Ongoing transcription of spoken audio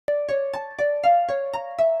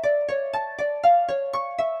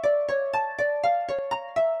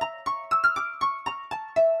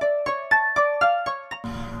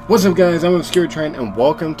What's up, guys? I'm Screeching, and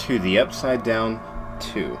welcome to the Upside Down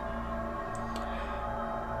 2.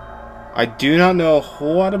 I do not know a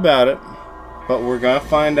whole lot about it, but we're gonna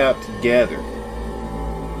find out together.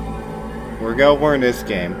 We're gonna learn this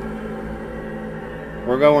game.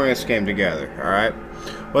 We're gonna learn this game together, alright?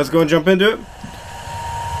 Let's go and jump into it.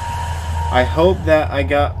 I hope that I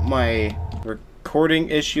got my recording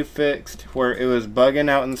issue fixed where it was bugging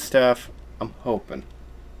out and stuff. I'm hoping.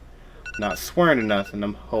 Not swearing to nothing,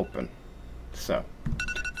 I'm hoping. So,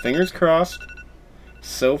 fingers crossed.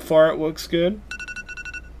 So far it looks good.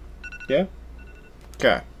 Yeah?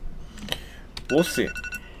 Okay. We'll see.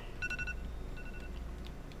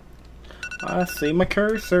 I see my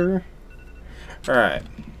cursor. Alright.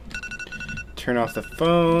 Turn off the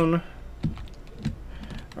phone.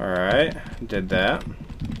 Alright. Did that.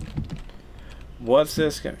 What's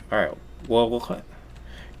this? Alright. Well,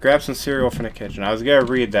 grab some cereal from the kitchen. I was gonna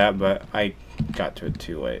read that, but I got to it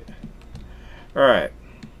too late. Alright.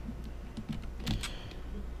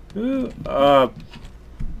 Ooh,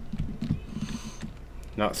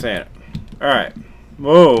 not saying it. Alright.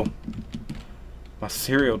 Whoa. My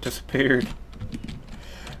cereal disappeared.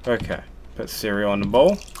 Okay. Put cereal in the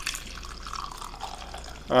bowl.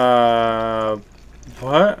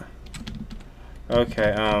 What?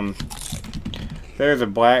 Okay, there's a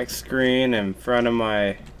black screen in front of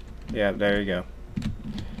my... Yeah, there you go.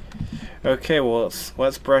 Okay, well,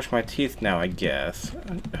 let's brush my teeth now, I guess.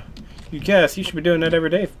 You should be doing that every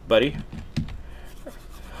day, buddy.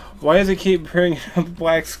 Why does it keep bringing up a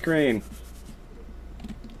black screen?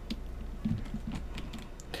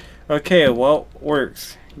 Okay, well,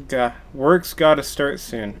 work's gotta start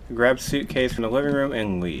soon. Grab suitcase from the living room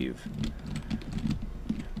and leave.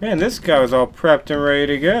 Man, this guy was all prepped and ready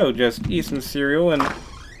to go. Just eat some cereal and...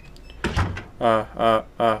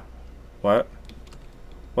 What?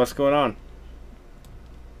 What's going on?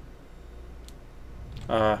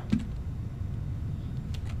 Well,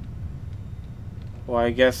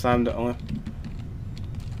 I guess I'm the only...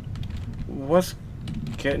 What's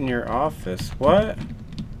getting your office? What?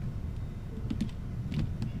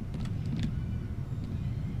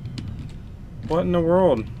 What in the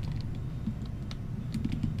world?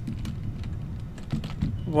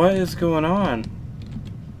 What is going on?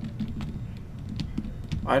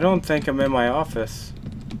 I don't think I'm in my office.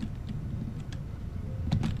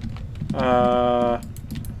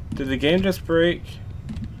 Did the game just break?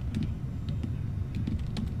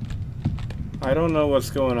 I don't know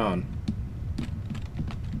what's going on.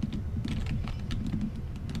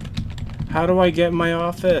 How do I get in my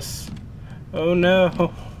office? Oh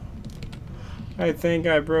no. I think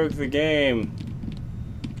I broke the game.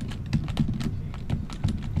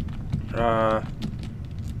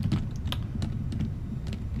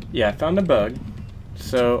 Yeah, I found a bug.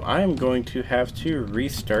 So I am going to have to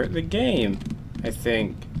restart the game, I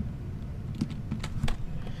think.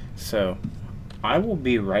 So, I will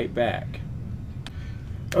be right back.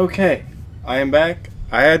 Okay, I am back.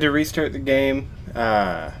 I had to restart the game.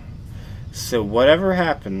 So whatever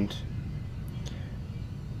happened,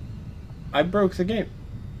 I broke the game.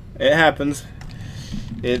 It happens.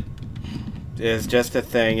 It is just a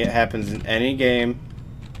thing. It happens in any game.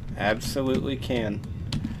 Absolutely can.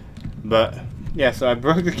 But, yeah, so I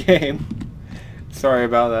broke the game. Sorry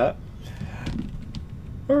about that.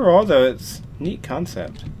 Overall, though, it's a neat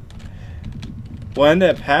concept. What ended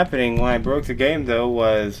up happening when I broke the game, though,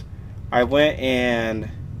 was I went and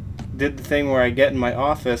did the thing where I get in my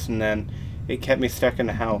office and then it kept me stuck in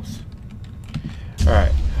the house.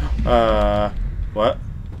 Alright. What?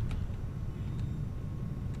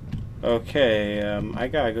 Okay, I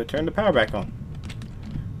gotta go turn the power back on.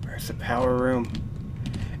 Where's the power room?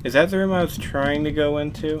 Is that the room I was trying to go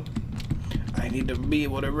into? I need to be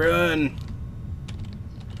able to run.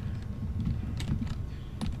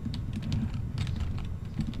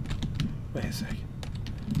 Wait a second.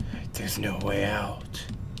 There's no way out.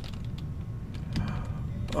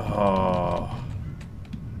 Oh.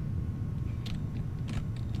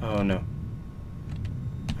 Oh no.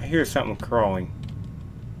 I hear something crawling.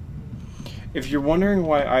 If you're wondering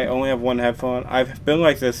why I only have one headphone, I've been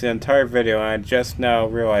like this the entire video and I just now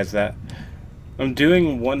realized that. I'm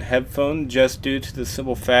doing one headphone just due to the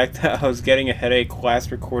simple fact that I was getting a headache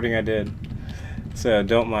last recording I did. So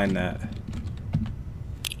don't mind that.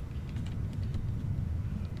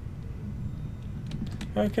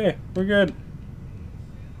 Okay, we're good.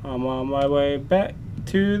 I'm on my way back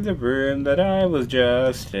to the room that I was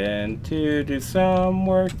just in to do some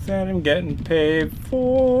work that I'm getting paid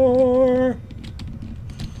for.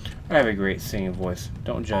 I have a great singing voice.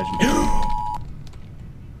 Don't judge me.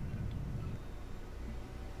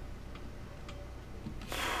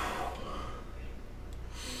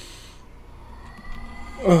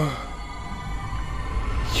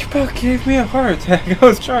 about gave me a heart attack. I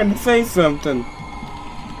was trying to say something.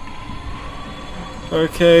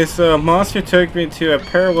 Okay, so a monster took me to a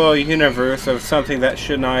parallel universe of something that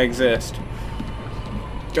should not exist.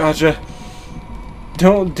 Gotcha.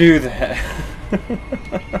 Don't do that.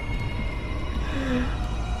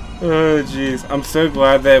 Oh, jeez. I'm so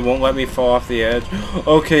glad that it won't let me fall off the edge.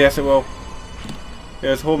 Okay, yes it will.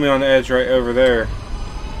 Just hold me on the edge right over there.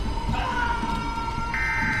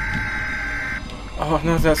 Oh,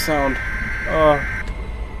 not that sound. Oh.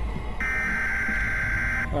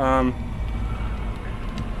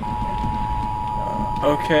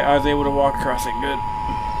 Okay, I was able to walk across it. Good.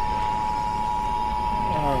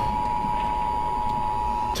 Oh.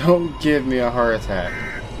 Don't give me a heart attack.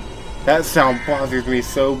 That sound bothers me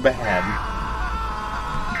so bad.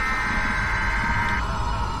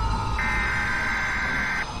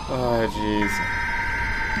 Oh, jeez.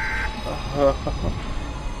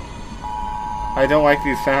 I don't like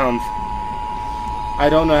these sounds. I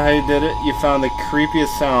don't know how you did it. You found the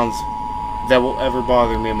creepiest sounds that will ever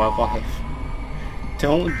bother me in my life.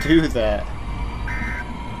 Don't do that.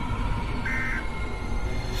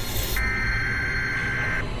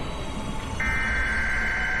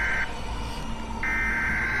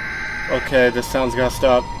 Okay, this sound's gotta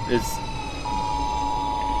stop. It's...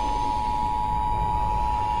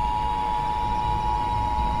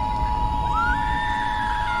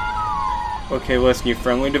 Okay, listen, you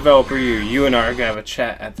friendly developer, you and I are gonna have a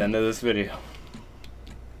chat at the end of this video.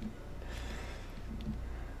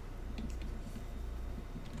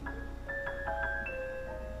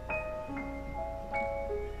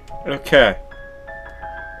 Okay.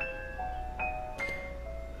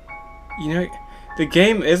 You know, the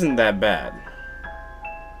game isn't that bad.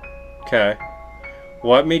 Okay.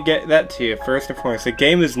 Let me get that to you first and foremost. The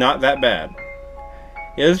game is not that bad.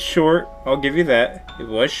 It is short, I'll give you that. It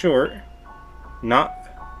was short. Not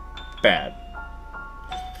bad.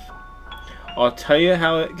 I'll tell you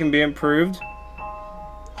how it can be improved.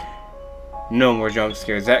 No more jump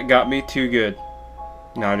scares. That got me too good.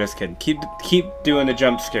 No, I'm just kidding. Keep doing the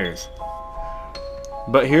jump scares.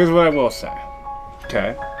 But here's what I will say.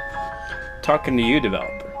 Okay. Talking to you,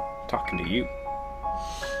 developer. Talking to you.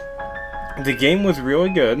 The game was really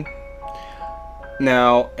good.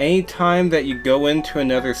 Now, anytime that you go into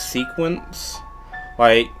another sequence,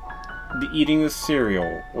 like eating the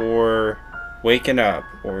cereal, or waking up,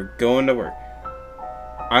 or going to work,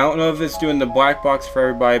 I don't know if it's doing the black box for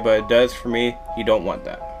everybody, but it does for me. You don't want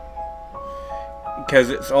that. Because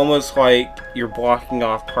it's almost like you're blocking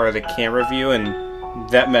off part of the camera view, and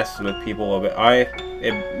that messes with people a little bit.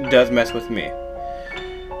 It does mess with me.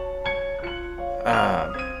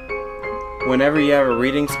 Whenever you have a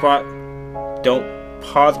reading spot, don't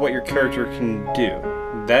pause what your character can do.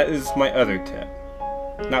 That is my other tip.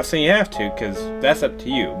 Not saying you have to, because that's up to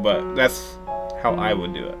you, but that's how I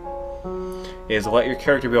would do it. Is let your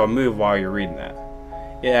character be able to move while you're reading that.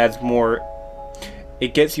 It adds more...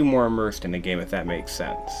 It gets you more immersed in the game, if that makes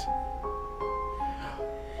sense.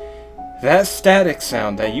 That static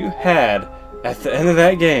sound that you had at the end of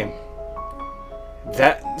that game,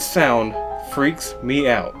 that sound freaks me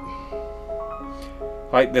out.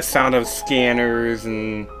 Like the sound of scanners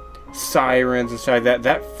and sirens and stuff like that,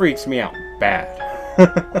 that freaks me out bad.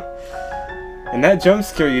 And that jump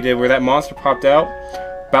scare you did where that monster popped out,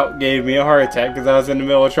 about gave me a heart attack because I was in the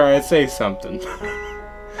middle of trying to say something.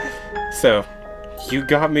 So, you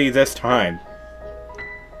got me this time.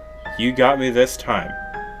 You got me this time.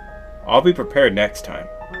 I'll be prepared next time.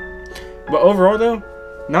 But overall though,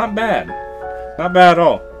 not bad. Not bad at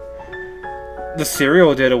all. The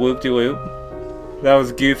cereal did a whoop-de-loop. That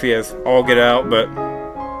was goofy as all get out, but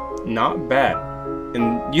not bad.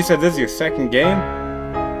 And you said this is your second game?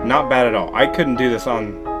 Not bad at all. I couldn't do this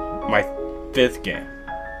on my 5th game.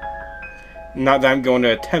 Not that I'm going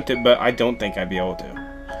to attempt it, but I don't think I'd be able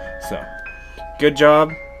to. So, good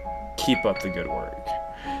job. Keep up the good work.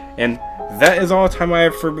 And that is all the time I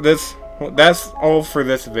have for this. That's all for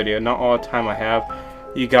this video. Not all the time I have.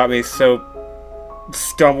 You got me so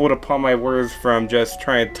stumbled upon my words from just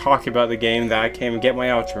trying to talk about the game that I can't even get my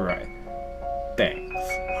outro right. Thanks.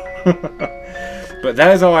 But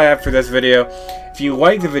that is all I have for this video. If you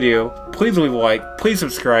like the video, please leave a like. Please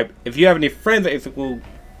subscribe. If you have any friends that will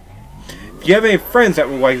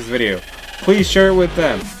like this video, please share it with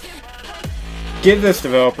them. Give this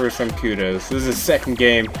developer some kudos. This is his second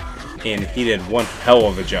game, and he did one hell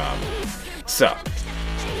of a job. So,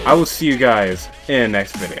 I will see you guys in the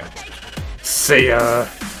next video. See ya!